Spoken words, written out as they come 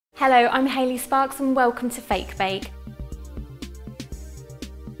Hello, I'm Hayley Sparks and welcome to Fake Bake.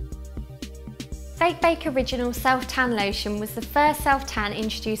 Bake Original Self-Tan Lotion was the first self-tan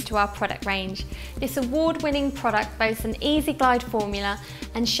introduced to our product range. This award-winning product boasts an easy glide formula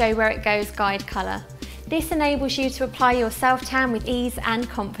and show where it goes guide colour. This enables you to apply your self-tan with ease and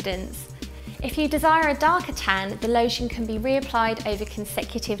confidence. If you desire a darker tan, the lotion can be reapplied over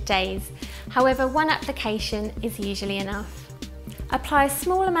consecutive days. However, one application is usually enough. Apply a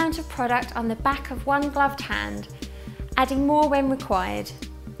small amount of product on the back of one gloved hand, adding more when required.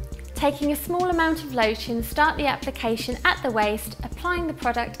 Taking a small amount of lotion, start the application at the waist, applying the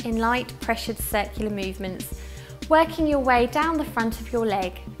product in light pressured circular movements, working your way down the front of your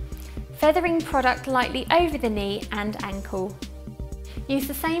leg, feathering product lightly over the knee and ankle. Use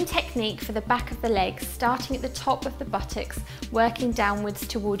the same technique for the back of the legs, starting at the top of the buttocks, working downwards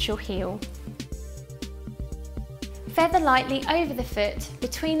towards your heel. Feather lightly over the foot,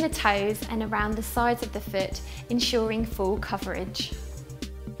 between the toes and around the sides of the foot, ensuring full coverage.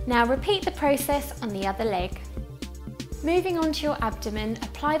 Now repeat the process on the other leg. Moving on to your abdomen,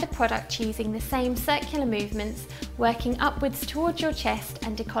 apply the product using the same circular movements, working upwards towards your chest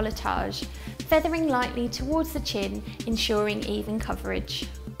and décolletage, feathering lightly towards the chin, ensuring even coverage.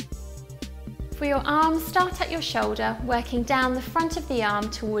 For your arms, start at your shoulder, working down the front of the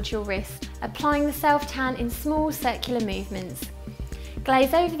arm towards your wrist, applying the self-tan in small circular movements.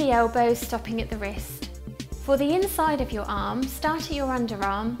 Glaze over the elbows, stopping at the wrist. For the inside of your arm, start at your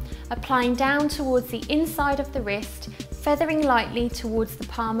underarm, applying down towards the inside of the wrist, feathering lightly towards the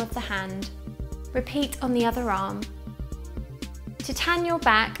palm of the hand. Repeat on the other arm. To tan your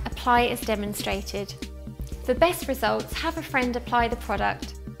back, apply as demonstrated. For best results, have a friend apply the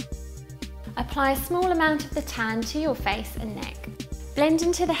product. Apply a small amount of the tan to your face and neck. Blend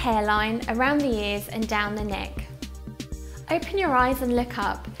into the hairline, around the ears and down the neck. Open your eyes and look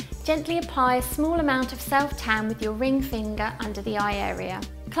up. Gently apply a small amount of self-tan with your ring finger under the eye area.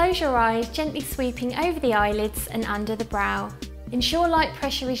 Close your eyes, gently sweeping over the eyelids and under the brow. Ensure light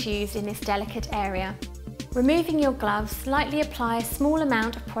pressure is used in this delicate area. Removing your gloves, lightly apply a small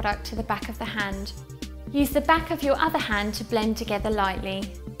amount of product to the back of the hand. Use the back of your other hand to blend together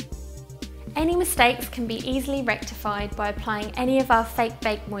lightly. Any mistakes can be easily rectified by applying any of our Fake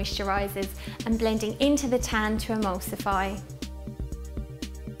Bake moisturisers and blending into the tan to emulsify.